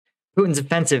Putin's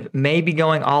offensive may be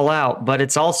going all out, but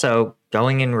it's also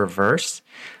going in reverse.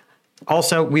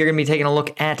 Also, we're going to be taking a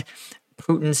look at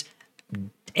Putin's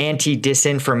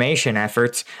anti-disinformation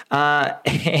efforts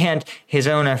and his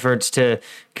own efforts to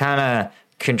kind of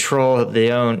control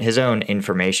his own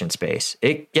information space.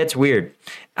 It gets weird.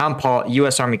 I'm Paul,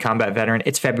 U.S. Army combat veteran.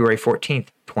 It's February 14th,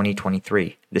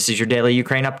 2023. This is your daily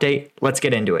Ukraine update. Let's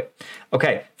get into it.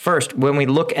 Okay, first, when we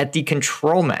look at the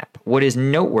control map, what is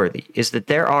noteworthy is that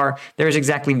there's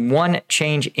exactly one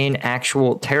change in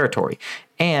actual territory,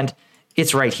 and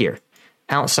it's right here,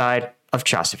 outside of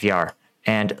Chasiv Yar.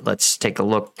 And let's take a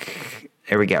look.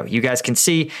 There we go. You guys can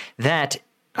see that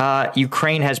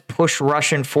Ukraine has pushed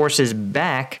Russian forces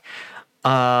back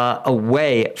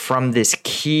away from this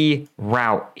key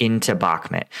route into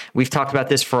Bakhmut. We've talked about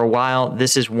this for a while.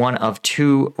 This is one of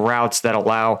two routes that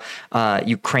allow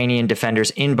Ukrainian defenders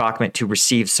in Bakhmut to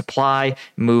receive supply,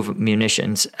 move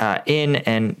munitions in,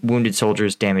 and wounded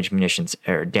soldiers, damaged munitions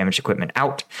or damaged equipment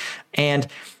out. And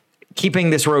keeping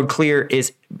this road clear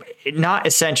is not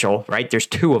essential, right? There's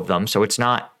two of them, so it's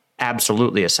not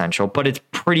absolutely essential, but it's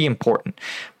pretty important.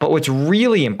 But what's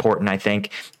really important, I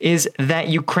think, is that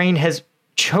Ukraine has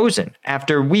chosen,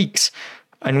 after weeks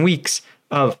and weeks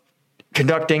of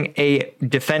conducting a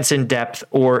defense in depth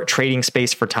or trading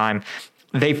space for time,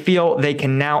 they feel they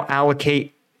can now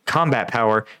allocate combat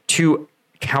power to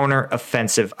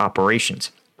counteroffensive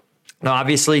operations. Now,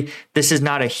 obviously, this is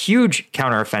not a huge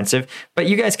counteroffensive, but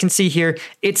you guys can see here,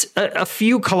 it's a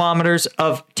few kilometers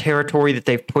of territory that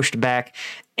they've pushed back.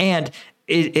 And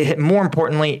more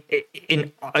importantly,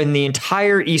 in the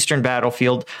entire eastern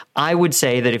battlefield, I would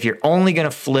say that if you're only going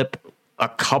to flip a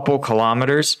couple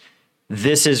kilometers,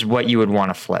 this is what you would want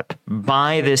to flip.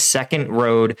 Buy this second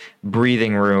road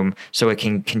breathing room so it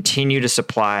can continue to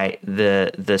supply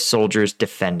the soldiers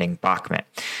defending Bakhmut.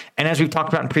 And as we've talked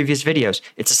about in previous videos,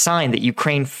 it's a sign that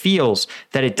Ukraine feels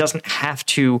that it doesn't have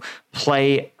to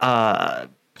play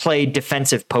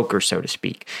defensive poker, so to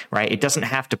speak, right? It doesn't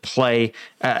have to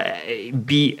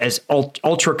be as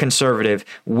ultra conservative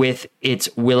with its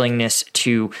willingness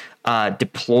to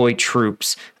deploy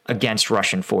troops against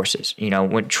Russian forces. You know,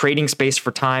 when trading space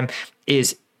for time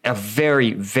is a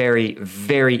very, very,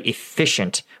 very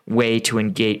efficient way to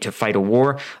engage, to fight a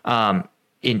war,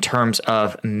 in terms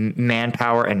of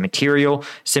manpower and material,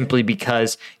 simply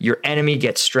because your enemy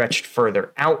gets stretched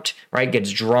further out, right?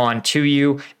 Gets drawn to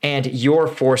you, and your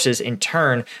forces in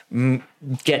turn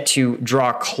get to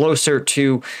draw closer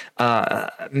to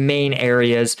main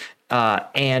areas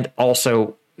and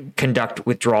also conduct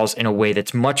withdrawals in a way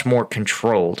that's much more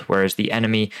controlled, whereas the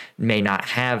enemy may not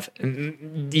have.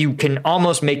 You can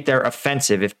almost make their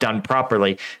offensive, if done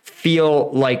properly, feel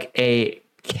like a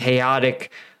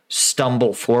chaotic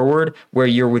stumble forward, where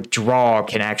your withdrawal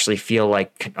can actually feel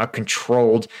like a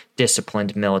controlled,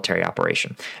 disciplined military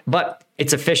operation. But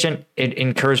it's efficient, it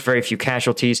incurs very few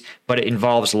casualties, but it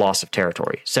involves loss of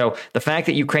territory. So the fact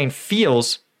that Ukraine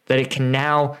feels that it can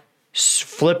now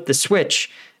flip the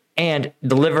switch and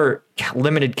deliver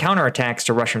limited counterattacks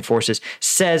to Russian forces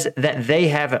says that they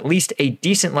have at least a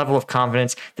decent level of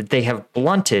confidence that they have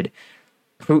blunted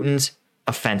Putin's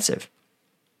offensive.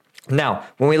 Now,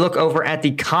 when we look over at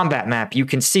the combat map, you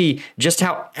can see just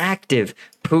how active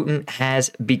Putin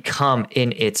has become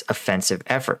in its offensive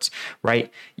efforts,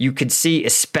 right? You could see,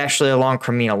 especially along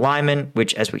Crimea lineman,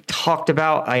 which, as we talked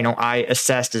about, I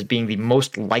assessed as being the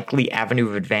most likely avenue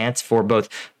of advance for both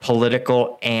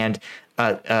political and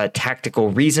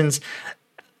tactical reasons,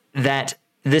 that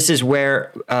this is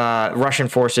where Russian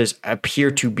forces appear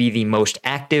to be the most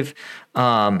active,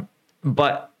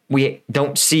 but we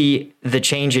don't see the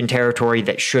change in territory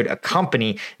that should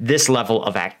accompany this level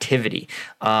of activity.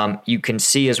 You can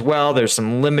see as well, there's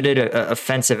some limited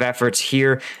offensive efforts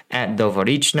here at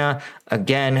Dovorichna,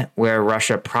 again, where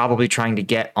Russia probably trying to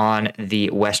get on the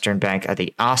western bank of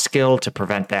the Oskil to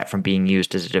prevent that from being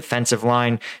used as a defensive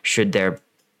line should their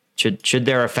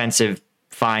offensive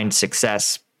find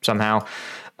success somehow.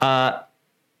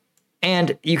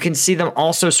 And you can see them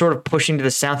also sort of pushing to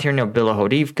the south here near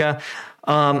Bilohorivka.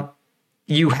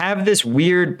 You have this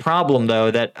weird problem,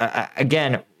 though, that,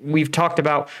 again, we've talked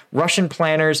about. Russian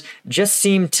planners just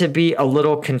seem to be a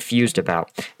little confused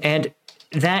about. And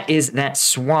that is that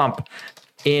swamp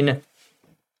in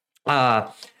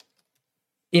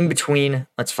between.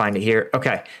 Let's find it here.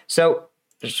 Okay, so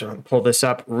just pull this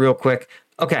up real quick.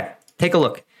 Okay, take a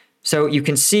look. So you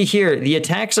can see here, the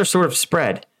attacks are sort of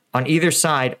spread on either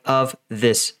side of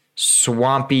this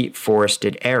swampy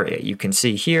forested area. You can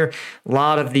see here a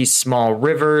lot of these small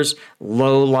rivers,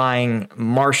 low-lying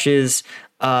marshes.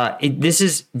 This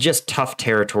is just tough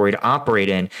territory to operate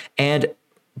in. And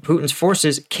Putin's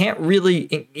forces can't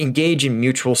really engage in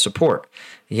mutual support,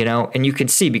 and you can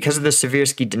see because of the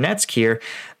Seversky Donetsk here,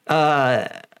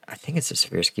 I think it's the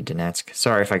Seversky Donetsk.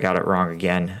 Sorry if I got it wrong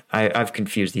again. I've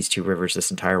confused these two rivers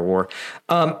this entire war.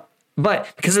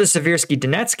 But because of the Seversky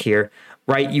Donetsk here,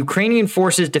 right, Ukrainian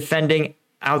forces defending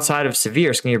outside of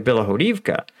Seversk near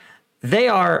Bilohorivka, they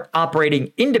are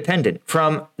operating independent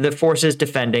from the forces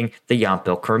defending the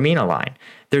Yampil-Kermina line.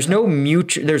 There's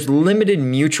limited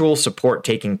mutual support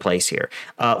taking place here.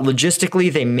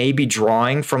 Logistically, they may be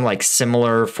drawing from like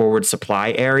similar forward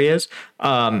supply areas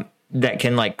that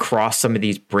can like cross some of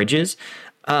these bridges.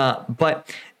 But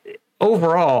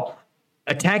overall,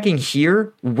 attacking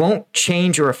here won't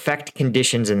change or affect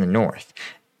conditions in the north.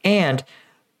 And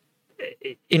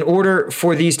in order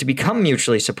for these to become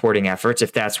mutually supporting efforts,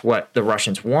 if that's what the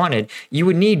Russians wanted, you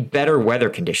would need better weather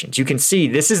conditions. You can see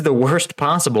this is the worst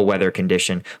possible weather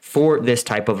condition for this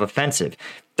type of offensive.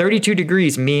 32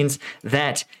 degrees means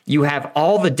that you have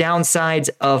all the downsides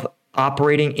of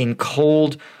operating in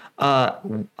cold,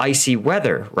 icy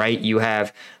weather, right? You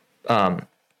have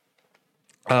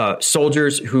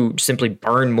soldiers who simply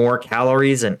burn more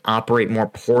calories and operate more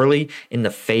poorly in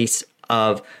the face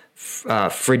of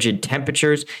frigid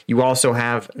temperatures. You also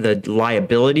have the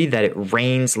liability that it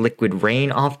rains liquid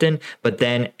rain often, but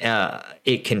then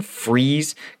it can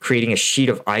freeze, creating a sheet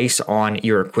of ice on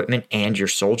your equipment and your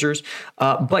soldiers.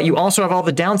 But you also have all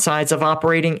the downsides of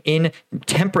operating in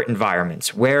temperate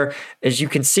environments where, as you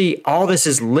can see, all this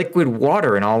is liquid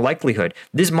water in all likelihood.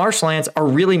 These marshlands are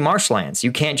really marshlands.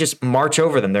 You can't just march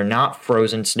over them. They're not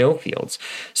frozen snowfields.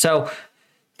 So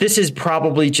this is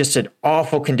probably just an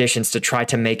awful conditions to try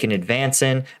to make an advance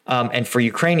in. And for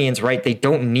Ukrainians, right, they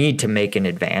don't need to make an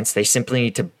advance. They simply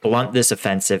need to blunt this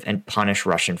offensive and punish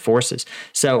Russian forces.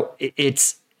 So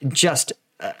it's just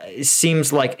it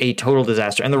seems like a total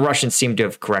disaster. And the Russians seem to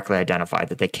have correctly identified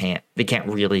that they can't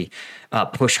really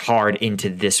push hard into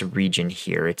this region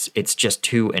here. It's just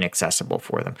too inaccessible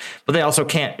for them. But they also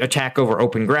can't attack over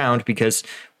open ground because,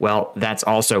 well, that's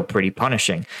also pretty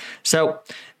punishing. So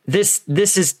This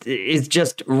is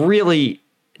just really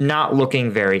not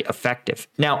looking very effective.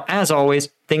 Now, as always,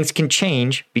 things can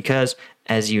change because,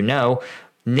 as you know,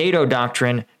 NATO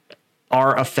doctrine,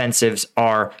 our offensives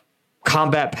are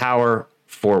combat power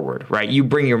forward, right? You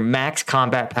bring your max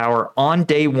combat power on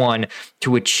day one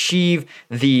to achieve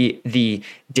the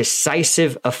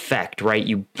decisive effect, right?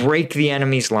 You break the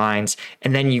enemy's lines,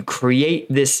 and then you create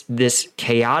this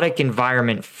chaotic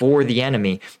environment for the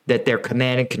enemy that their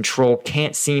command and control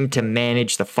can't seem to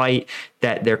manage the fight,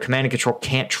 that their command and control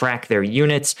can't track their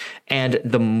units, and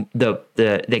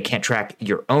they can't track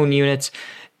your own units.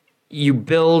 You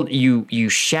build, you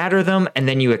shatter them, and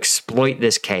then you exploit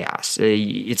this chaos.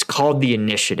 It's called the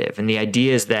initiative. And the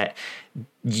idea is that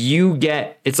you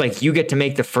get to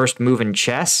make the first move in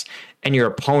chess, and your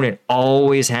opponent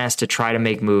always has to try to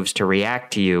make moves to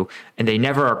react to you, and they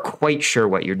never are quite sure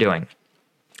what you're doing.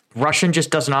 Russian just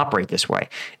doesn't operate this way.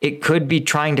 It could be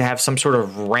trying to have some sort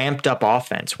of ramped up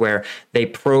offense where they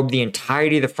probe the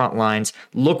entirety of the front lines,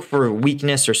 look for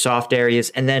weakness or soft areas,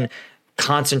 and then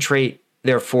concentrate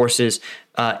their forces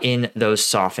in those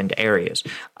softened areas.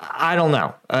 I don't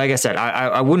know. Like I said,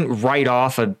 I wouldn't write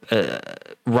off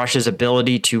Russia's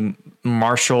ability to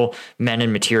marshal men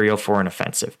and material for an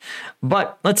offensive.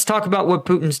 But let's talk about what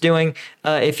Putin's doing.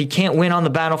 If he can't win on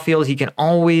the battlefield, he can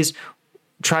always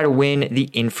try to win the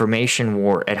information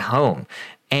war at home.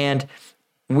 And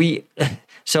our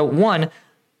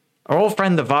old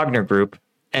friend, the Wagner Group,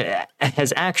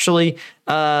 has actually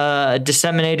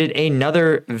disseminated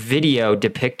another video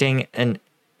depicting an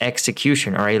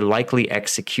execution or a likely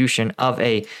execution of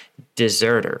a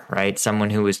deserter, right? Someone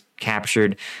who was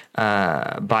captured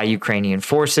by Ukrainian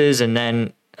forces, and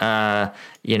then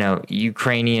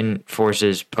Ukrainian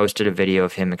forces posted a video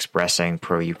of him expressing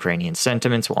pro-Ukrainian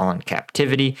sentiments while in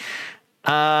captivity.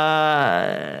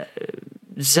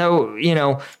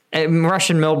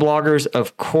 Russian mill bloggers,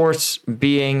 of course,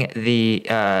 being the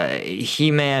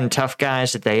He-Man tough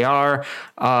guys that they are,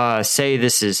 say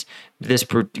this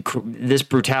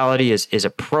brutality is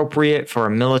appropriate for a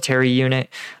military unit.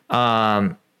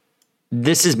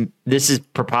 This is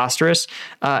preposterous.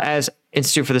 As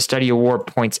Institute for the Study of War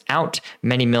points out,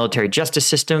 many military justice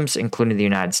systems, including the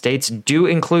United States, do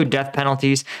include death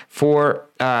penalties for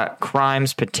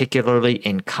crimes, particularly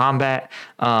in combat.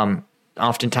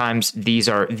 Oftentimes, these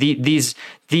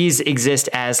exist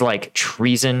as like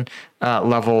treason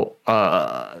level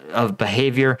of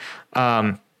behavior.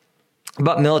 But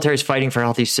militaries fighting for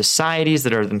healthy societies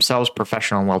that are themselves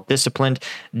professional and well-disciplined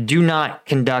do not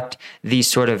conduct these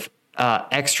sort of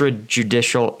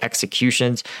extrajudicial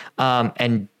executions,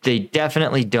 and they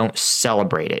definitely don't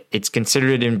celebrate it. It's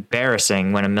considered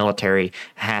embarrassing when a military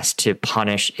has to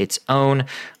punish its own,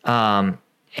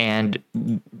 and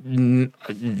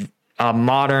a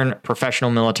modern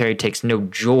professional military takes no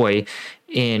joy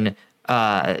in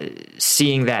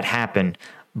seeing that happen,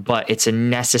 but it's a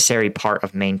necessary part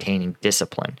of maintaining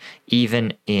discipline,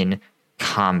 even in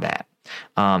combat.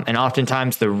 And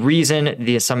oftentimes the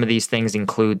reason some of these things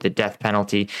include the death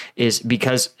penalty is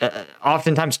because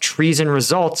oftentimes treason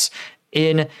results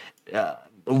in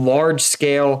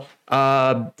large-scale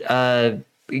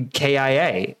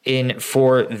KIA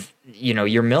for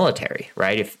your military,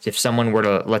 right? If someone were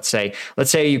to let's say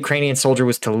a Ukrainian soldier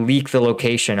was to leak the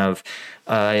location of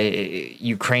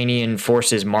Ukrainian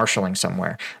forces marshaling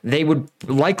somewhere, they would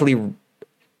likely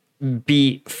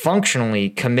be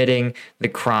functionally committing the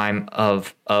crime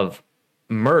of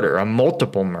murder, a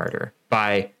multiple murder,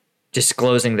 by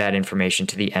disclosing that information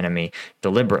to the enemy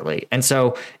deliberately. And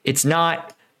so it's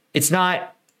not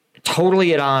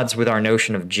totally at odds with our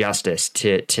notion of justice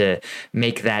to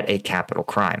make that a capital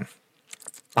crime.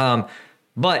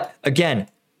 But again,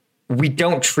 we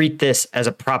don't treat this as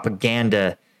a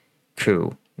propaganda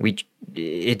coup.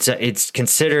 It's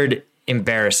considered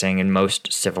embarrassing in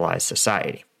most civilized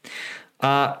society.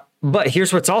 But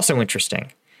here's what's also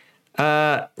interesting.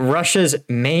 Russia's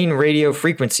main radio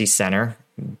frequency center,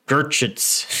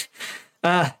 Gerchits,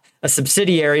 a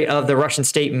subsidiary of the Russian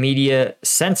state media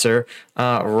censor,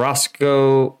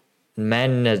 Roscoe.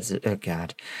 Anyway,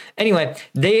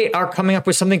 they are coming up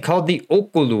with something called the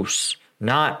Oculus,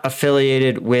 not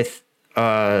affiliated with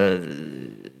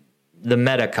the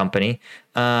Meta company,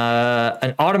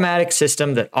 an automatic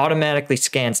system that automatically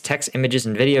scans text, images,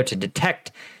 and video to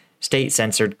detect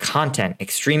state-censored content,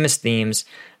 extremist themes,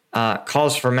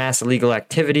 calls for mass illegal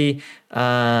activity,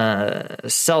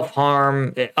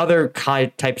 self-harm, other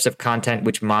types of content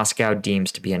which Moscow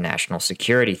deems to be a national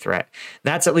security threat.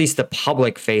 That's at least the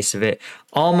public face of it.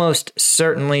 Almost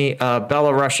certainly,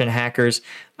 Belarusian hackers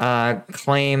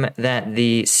claim that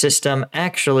the system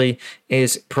actually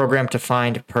is programmed to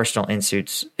find personal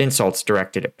insults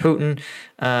directed at Putin,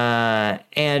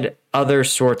 and other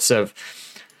sorts of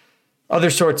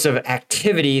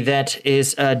activity that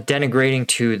is denigrating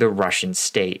to the Russian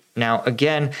state. Now,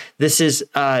 again, this is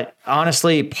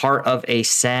honestly part of a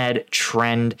sad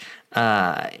trend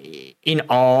in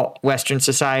all Western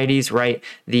societies, right?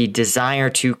 The desire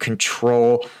to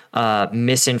control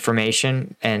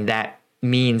misinformation, and that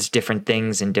means different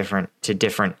things to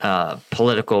different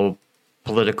political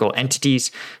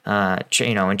entities. In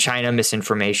China,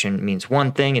 misinformation means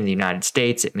one thing. In the United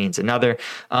States, it means another.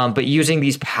 But using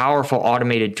these powerful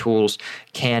automated tools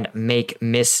can make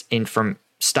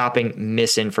stopping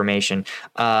misinformation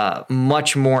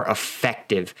much more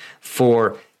effective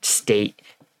for state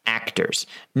actors.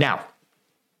 Now,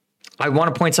 I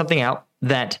want to point something out,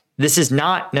 that this is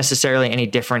not necessarily any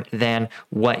different than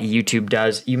what YouTube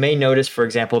does. You may notice, for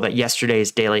example, that yesterday's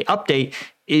daily update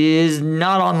is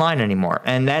not online anymore,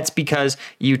 and that's because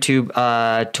YouTube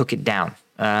took it down.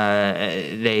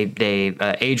 They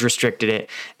age restricted it,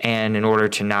 and in order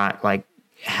to not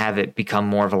have it become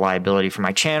more of a liability for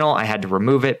my channel, I had to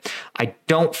remove it. I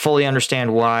don't fully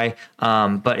understand why,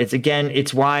 but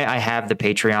it's why I have the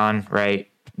Patreon, right?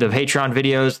 The Patreon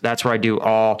videos, that's where I do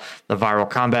all the viral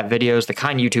combat videos, the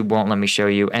kind YouTube won't let me show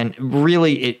you. And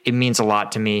really, it means a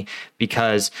lot to me,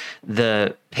 because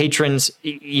the patrons,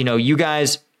 you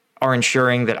guys are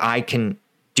ensuring that I can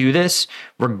do this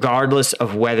regardless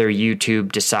of whether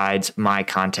YouTube decides my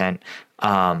content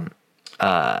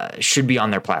should be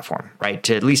on their platform, right?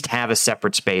 To at least have a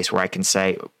separate space where I can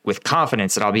say with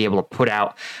confidence that I'll be able to put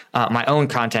out my own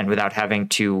content without having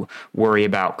to worry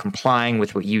about complying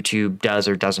with what YouTube does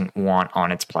or doesn't want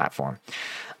on its platform.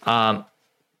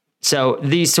 So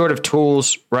these sort of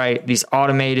tools, right? These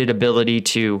automated ability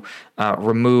to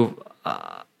remove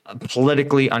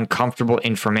politically uncomfortable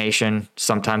information,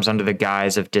 sometimes under the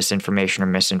guise of disinformation or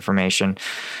misinformation.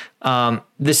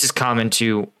 This is common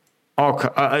to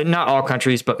not all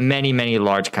countries, but many, many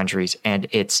large countries. And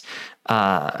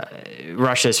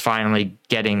Russia is finally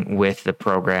getting with the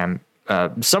program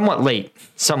somewhat late.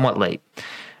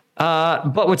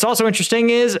 But what's also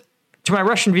interesting is, to my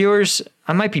Russian viewers,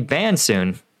 I might be banned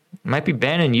soon. I might be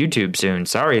banning YouTube soon.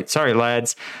 Sorry,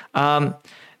 lads.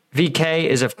 VK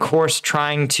is, of course,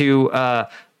 trying to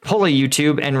pull a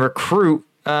YouTube and recruit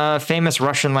famous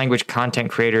Russian language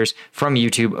content creators from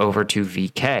YouTube over to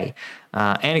VK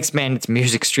and expand its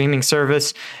music streaming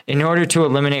service in order to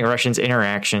eliminate Russians'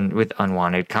 interaction with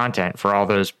unwanted content for all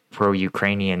those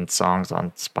pro-Ukrainian songs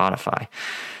on Spotify.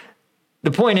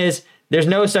 The point is, there's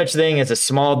no such thing as a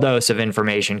small dose of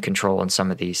information control in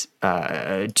some of these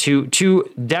two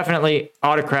definitely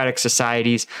autocratic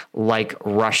societies like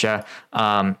Russia,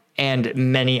 and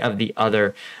many of the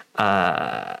other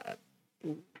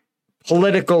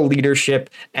political leadership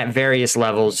at various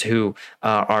levels who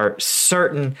are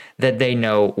certain that they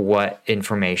know what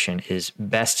information is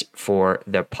best for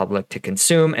the public to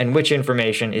consume and which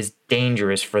information is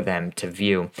dangerous for them to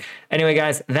view. Anyway,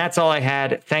 guys, that's all I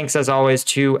had. Thanks, as always,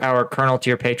 to our Colonel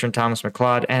tier patron, Thomas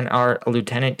McLeod, and our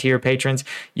Lieutenant tier patrons.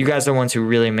 You guys are the ones who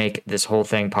really make this whole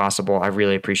thing possible. I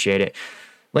really appreciate it.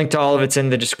 Link to all of it's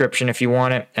in the description if you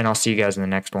want it, and I'll see you guys in the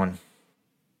next one.